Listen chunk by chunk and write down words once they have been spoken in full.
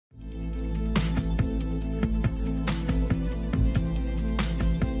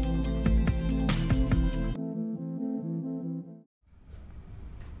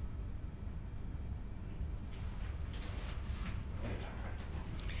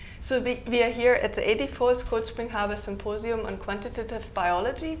So we are here at the 84th Cold Spring Harbor Symposium on Quantitative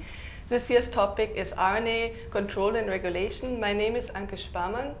Biology. This year's topic is RNA control and regulation. My name is Anke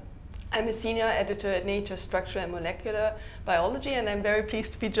Sparmann. I'm a senior editor at Nature Structural and Molecular Biology, and I'm very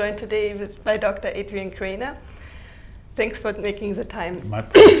pleased to be joined today by Dr. Adrian Krainer. Thanks for making the time. My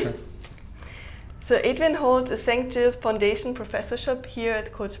pleasure. So Adrian holds a St. Gilles Foundation professorship here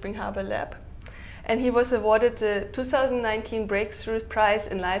at Cold Spring Harbor Lab. And he was awarded the 2019 Breakthrough Prize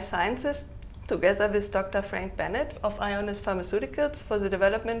in Life Sciences together with Dr. Frank Bennett of Ionis Pharmaceuticals for the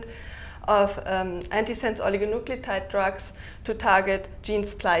development of antisense oligonucleotide drugs to target gene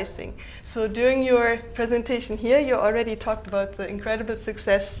splicing. So during your presentation here, you already talked about the incredible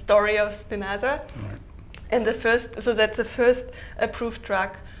success story of Spinraza. Right. And so that's the first approved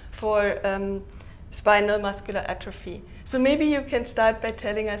drug for spinal muscular atrophy. So maybe you can start by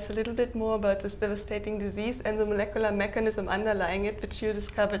telling us a little bit more about this devastating disease and the molecular mechanism underlying it, which you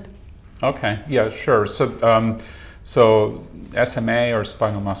discovered. Okay, yeah, sure. So, SMA, or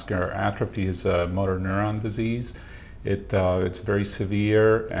spinal muscular atrophy, is a motor neuron disease. It's very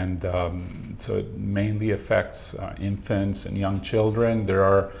severe, and so it mainly affects infants and young children. There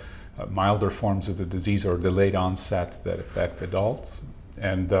are milder forms of the disease or delayed onset that affect adults.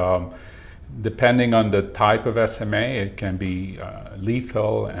 And depending on the type of SMA, it can be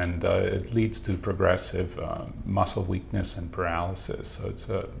lethal, and it leads to progressive muscle weakness and paralysis. So it's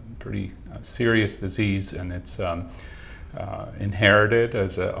a pretty serious disease, and it's inherited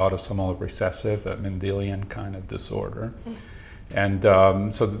as an autosomal recessive, a Mendelian kind of disorder. And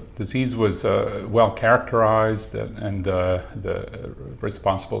so the disease was well characterized, and the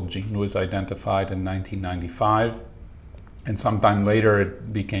responsible gene was identified in 1995. And sometime later,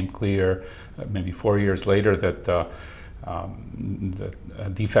 it became clear, maybe 4 years later, that the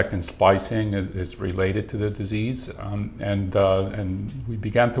defect in splicing is related to the disease. And we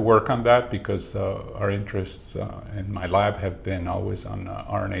began to work on that because our interests in my lab have been always on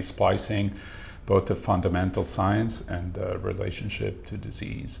RNA splicing, both the fundamental science and the relationship to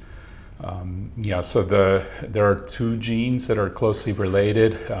disease. So there are two genes that are closely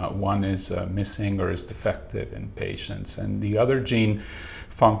related. One is missing or is defective in patients, and the other gene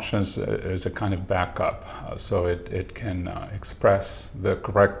functions as a kind of backup. So it can express the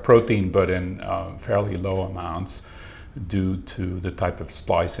correct protein, but in fairly low amounts due to the type of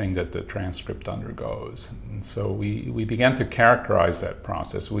splicing that the transcript undergoes. And so we began to characterize that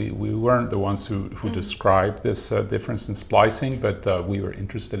process. We weren't the ones who described this difference in splicing, but we were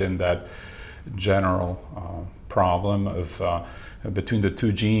interested in that general problem of between the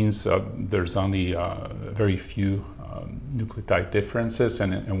two genes, there's only very few nucleotide differences,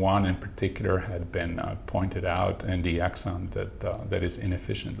 and one in particular had been pointed out in the exon that is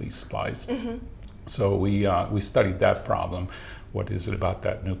inefficiently spliced. So we studied that problem. What is it about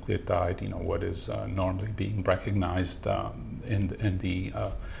that nucleotide? What is normally being recognized in the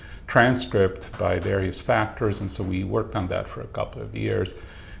transcript by various factors? And so we worked on that for a couple of years.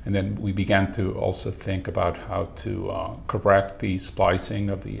 And then we began to also think about how to correct the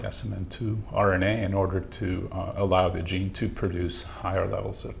splicing of the SMN2 RNA in order to allow the gene to produce higher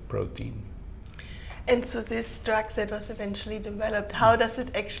levels of protein. And so this drug that was eventually developed, how does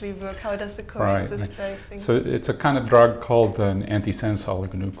it actually work? How does it correct the splicing? So it's a kind of drug called an antisense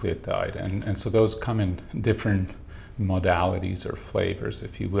oligonucleotide, and so those come in different modalities or flavors,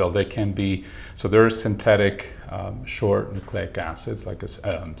 if you will. They can be, so there are synthetic short nucleic acids, like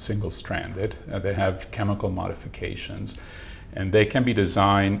a single-stranded. They have chemical modifications, and they can be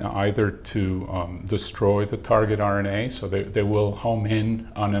designed either to destroy the target RNA, so they will home in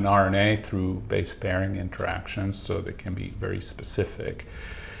on an RNA through base pairing interactions, so they can be very specific.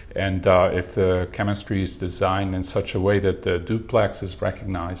 And if the chemistry is designed in such a way that the duplex is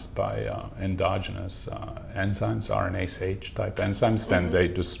recognized by endogenous enzymes, RNase H type enzymes, then they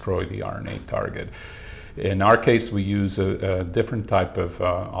destroy the RNA target. In our case, we use a different type of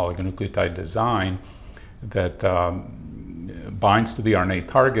oligonucleotide design that binds to the RNA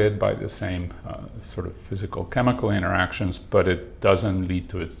target by the same sort of physical chemical interactions, but it doesn't lead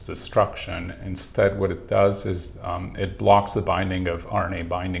to its destruction. Instead, what it does is it blocks the binding of RNA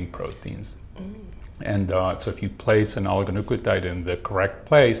binding proteins. And so if you place an oligonucleotide in the correct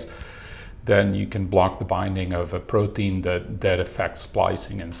place, then you can block the binding of a protein that affects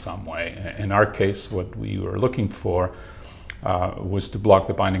splicing in some way. In our case, what we were looking for was to block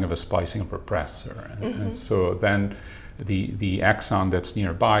the binding of a splicing repressor. And so then the exon that's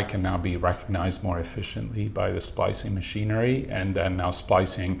nearby can now be recognized more efficiently by the splicing machinery, and then now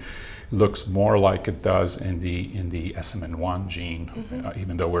splicing looks more like it does in the SMN1 gene,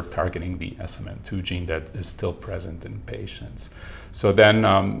 even though we're targeting the SMN2 gene that is still present in patients. So then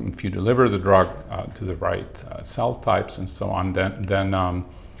if you deliver the drug to the right cell types and so on, then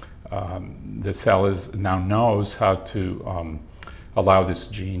the cell now knows how to allow this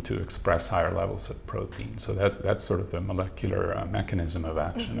gene to express higher levels of protein. So that's sort of the molecular mechanism of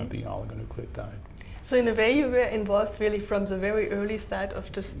action of the oligonucleotide. So in a way you were involved really from the very early start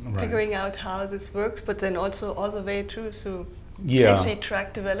of just figuring out how this works, but then also all the way through to actually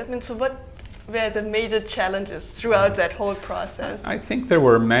track development. So what were the major challenges throughout that whole process? I think there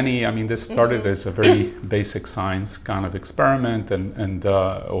were many. I mean, this started as a very basic science kind of experiment and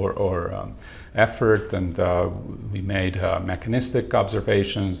effort, and we made mechanistic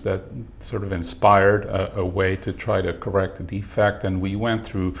observations that sort of inspired a way to try to correct the defect, and we went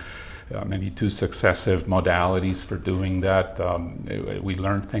through maybe 2 successive modalities for doing that. We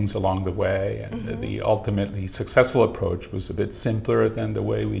learned things along the way, and the ultimately successful approach was a bit simpler than the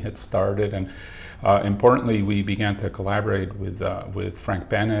way we had started. And importantly, we began to collaborate with Frank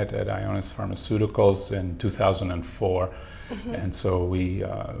Bennett at Ionis Pharmaceuticals in 2004. And so we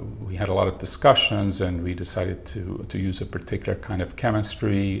had a lot of discussions, and we decided to use a particular kind of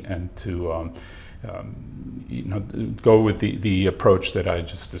chemistry and to go with the approach that I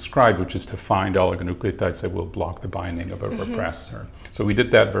just described, which is to find oligonucleotides that will block the binding of a repressor. So we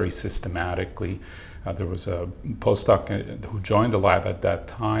did that very systematically. There was a postdoc who joined the lab at that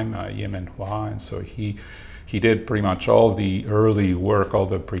time, Yemen Hua, and so he did pretty much all the early work, all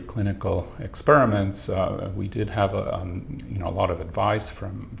the preclinical experiments. We did have a lot of advice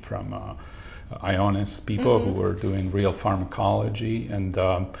from Ionis people who were doing real pharmacology, and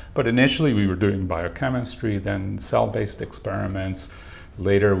but initially we were doing biochemistry, then cell-based experiments.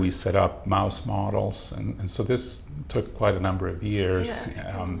 Later we set up mouse models, and so this took quite a number of years.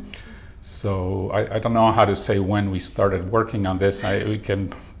 So I don't know how to say when we started working on this. We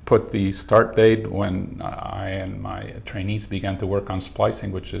can put the start date when I and my trainees began to work on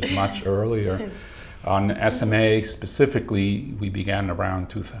splicing, which is much earlier. On SMA specifically, we began around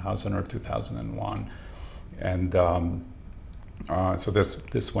 2000 or 2001, and so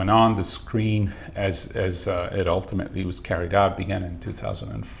this went on. The screen, as it ultimately was carried out, began in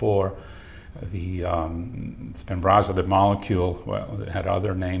 2004. The Spinraza, the molecule, well, it had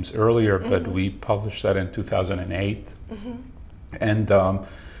other names earlier, but we published that in 2008, and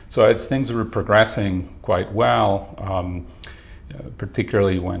so as things were progressing quite well.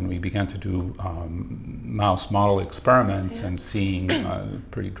 Particularly when we began to do mouse model experiments and seeing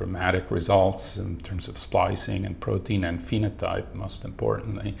pretty dramatic results in terms of splicing and protein and phenotype, most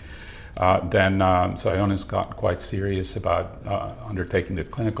importantly. Then so Ionis got quite serious about undertaking the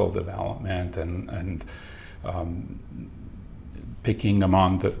clinical development and picking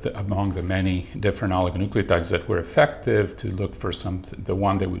among the many different oligonucleotides that were effective to look for the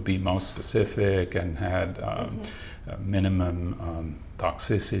one that would be most specific and had minimum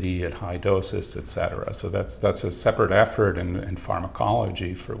toxicity at high doses, etc. So that's a separate effort in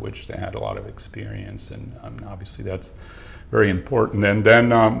pharmacology for which they had a lot of experience, and obviously that's very important. And then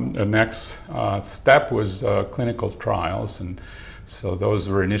the next step was clinical trials, and so those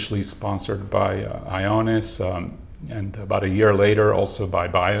were initially sponsored by Ionis, and about a year later also by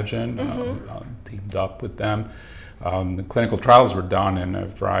Biogen, teamed up with them. The clinical trials were done in a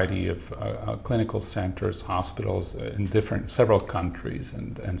variety of clinical centers, hospitals in several countries,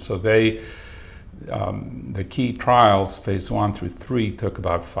 and so the key trials, phase 1 through 3, took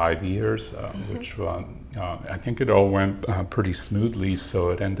about 5 years, which I think it all went pretty smoothly. So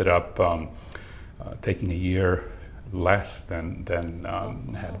it ended up taking a year less than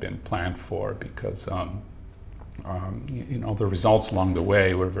had been planned for, because the results along the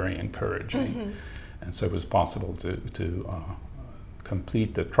way were very encouraging. And so it was possible to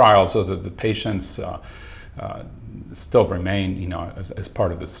complete the trial so that the patients still remain, as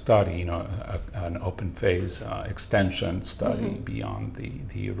part of the study, an open phase extension study beyond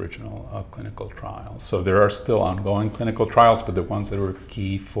the original clinical trial. So there are still ongoing clinical trials, but the ones that were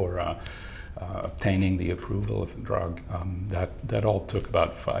key for obtaining the approval of the drug, that all took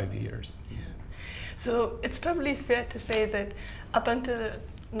about 5 years. Yeah. So it's probably fair to say that up until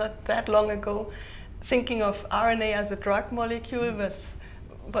not that long ago, thinking of RNA as a drug molecule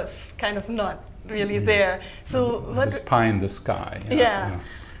was kind of not really there. So what was pie in the sky. Yeah.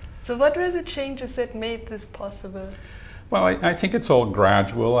 So what were the changes that made this possible? Well, I think it's all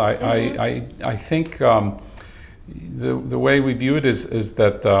gradual. I think The way we view it is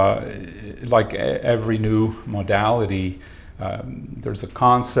that, like every new modality, there's a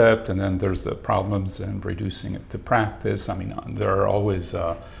concept and then there's the problems and reducing it to practice. I mean, there are always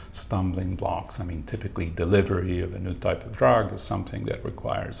stumbling blocks. I mean, typically delivery of a new type of drug is something that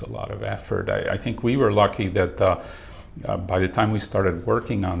requires a lot of effort. I think we were lucky that by the time we started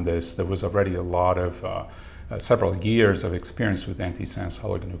working on this, there was already a lot of several years of experience with antisense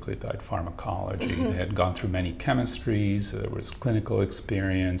oligonucleotide pharmacology. They had gone through many chemistries, there was clinical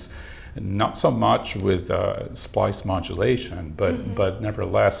experience, not so much with splice modulation, but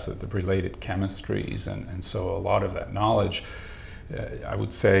nevertheless the related chemistries, and so a lot of that knowledge, I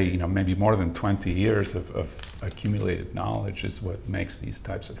would say, maybe more than 20 years of accumulated knowledge is what makes these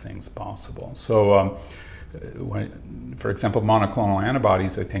types of things possible. So for example, monoclonal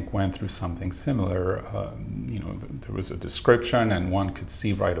antibodies, I think, went through something similar. There was a description and one could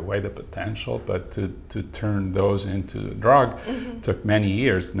see right away the potential, but to turn those into a drug took many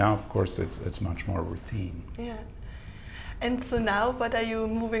years. Now, of course, it's much more routine. Yeah. And so now, what are you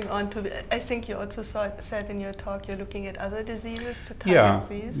moving on to? I think you also said in your talk you're looking at other diseases to target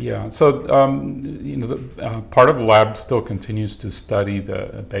these. Yeah. So part of the lab still continues to study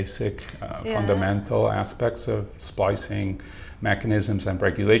the basic fundamental aspects of splicing mechanisms and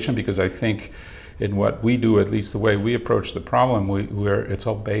regulation, because I think in what we do, at least the way we approach the problem, it's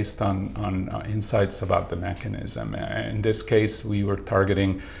all based on insights about the mechanism. In this case, we were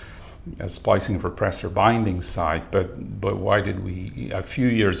targeting a splicing repressor binding site, but why did we? A few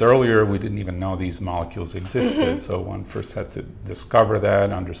years earlier, we didn't even know these molecules existed. So one first had to discover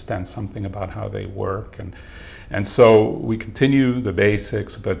that, understand something about how they work, and so we continue the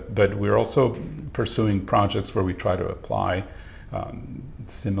basics, but we're also pursuing projects where we try to apply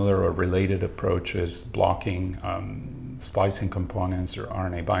similar or related approaches, blocking splicing components or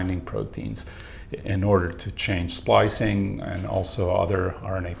RNA binding proteins, in order to change splicing and also other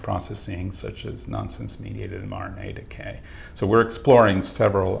RNA processing, such as nonsense-mediated mRNA decay. So we're exploring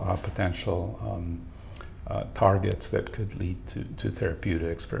several potential targets that could lead to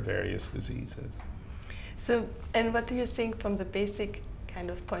therapeutics for various diseases. So, and what do you think from the basic kind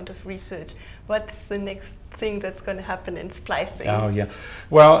of point of research? What's the next thing that's going to happen in splicing? Oh yeah,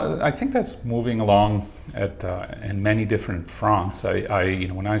 well, I think that's moving along in many different fronts.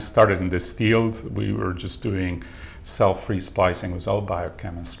 When I started in this field, we were just doing cell-free splicing. It was all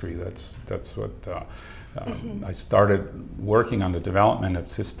biochemistry. That's what I started working on the development of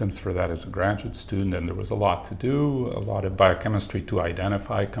systems for that as a graduate student, and there was a lot to do, a lot of biochemistry to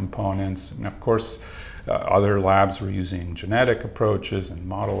identify components, and of course other labs were using genetic approaches and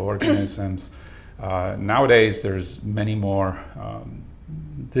model organisms. Nowadays, there's many more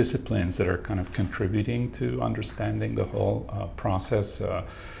disciplines that are kind of contributing to understanding the whole process.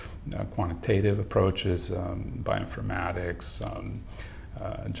 Quantitative approaches, bioinformatics,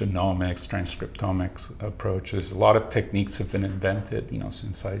 genomics, transcriptomics approaches. A lot of techniques have been invented,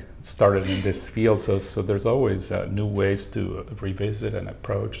 since I started in this field. So there's always new ways to revisit an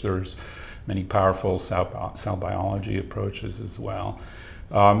approach. There's many powerful cell biology approaches as well.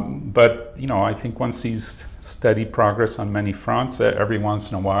 But I think one sees steady progress on many fronts. Every once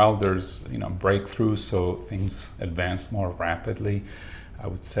in a while there's breakthroughs, so things advance more rapidly. I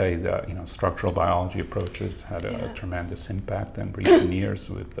would say that structural biology approaches had a tremendous impact in recent years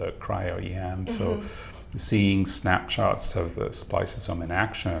with cryo-EM. So seeing snapshots of the spliceosome in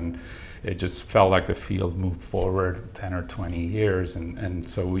action, it just felt like the field moved forward 10 or 20 years, and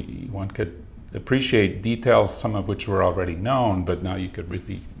so one could appreciate details, some of which were already known, but now you could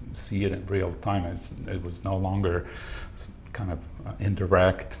really see it in real time. It was no longer kind of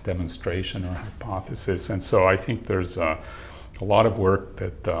indirect demonstration or hypothesis, and so I think there's a lot of work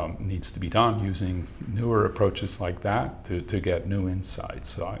that needs to be done using newer approaches like that to get new insights.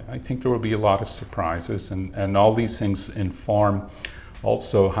 So I think there will be a lot of surprises, and all these things inform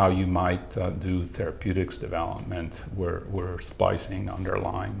also how you might do therapeutics development where splicing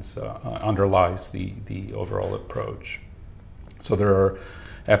underlies the overall approach. So there are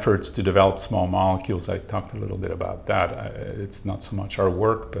efforts to develop small molecules. I talked a little bit about that. It's not so much our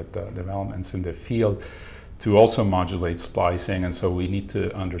work, but developments in the field to also modulate splicing, and so we need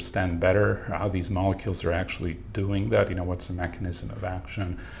to understand better how these molecules are actually doing that. What's the mechanism of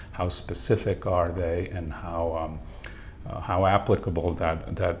action, how specific are they, and how applicable that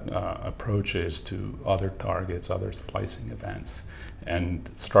approach is to other targets, other splicing events. And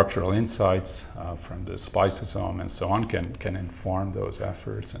structural insights from the spliceosome and so on can inform those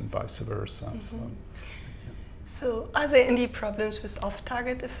efforts, and vice versa. So are there any problems with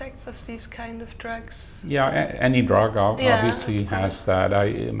off-target effects of these kind of drugs? Yeah, any drug obviously has that.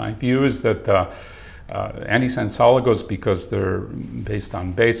 My view is that Antisense oligos, because they're based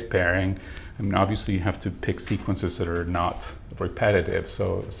on base pairing, I mean, obviously you have to pick sequences that are not repetitive.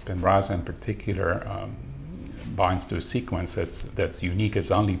 So Spinraza in particular binds to a sequence that's unique,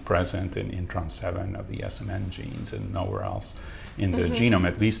 is only present in intron 7 of the SMN genes and nowhere else in the genome,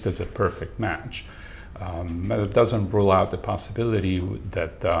 at least as a perfect match. But it doesn't rule out the possibility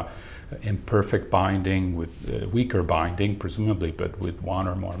that imperfect binding with weaker binding, presumably, but with one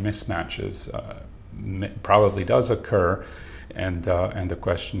or more mismatches, probably does occur. And the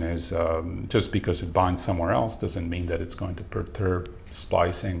question is, just because it binds somewhere else doesn't mean that it's going to perturb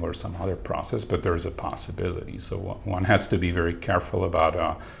splicing or some other process, but there's a possibility. So one has to be very careful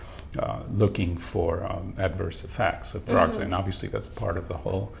about looking for adverse effects of drugs, and obviously that's part of the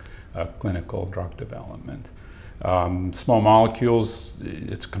whole clinical drug development. Small molecules,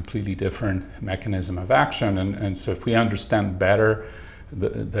 it's a completely different mechanism of action, and so if we understand better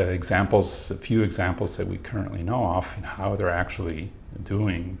the examples, a few examples that we currently know of, and how they're actually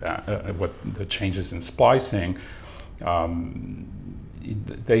doing that, what the changes in splicing,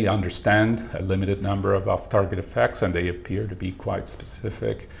 they understand a limited number of off-target effects, and they appear to be quite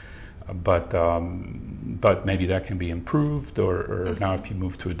specific. But maybe that can be improved, or now if you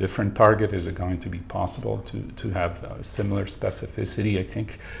move to a different target, is it going to be possible to have similar specificity? I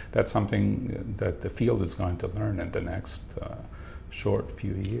think that's something that the field is going to learn in the next short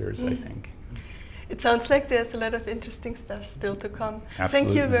few years, I think. It sounds like there's a lot of interesting stuff still to come. Absolutely.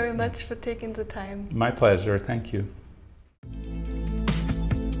 Thank you very much for taking the time. My pleasure. Thank you.